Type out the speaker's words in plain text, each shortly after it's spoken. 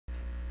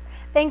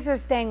Thanks for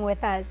staying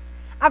with us.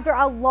 After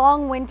a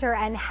long winter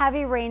and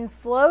heavy rain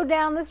slowed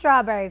down the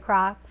strawberry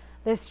crop,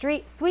 the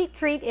sweet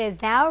treat is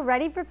now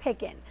ready for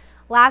picking.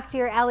 Last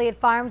year,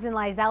 Elliott Farms in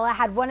Lizella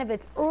had one of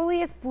its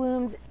earliest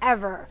blooms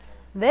ever.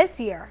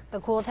 This year, the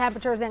cool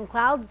temperatures and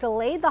clouds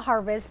delayed the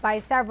harvest by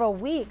several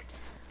weeks,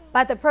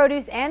 but the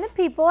produce and the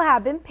people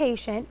have been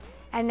patient,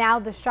 and now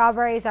the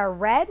strawberries are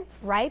red,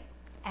 ripe,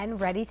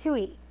 and ready to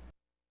eat.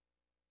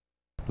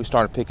 We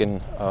started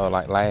picking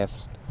like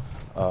last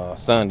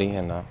Sunday,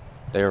 and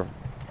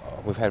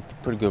we've had a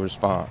pretty good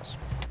response.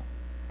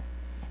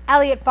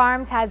 Elliott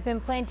Farms has been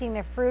planting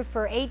the fruit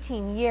for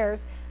 18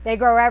 years. They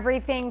grow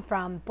everything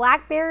from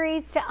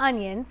blackberries to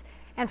onions.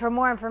 And for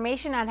more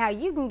information on how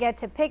you can get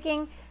to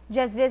picking,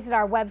 just visit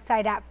our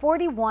website at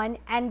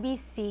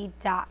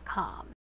 41nbc.com.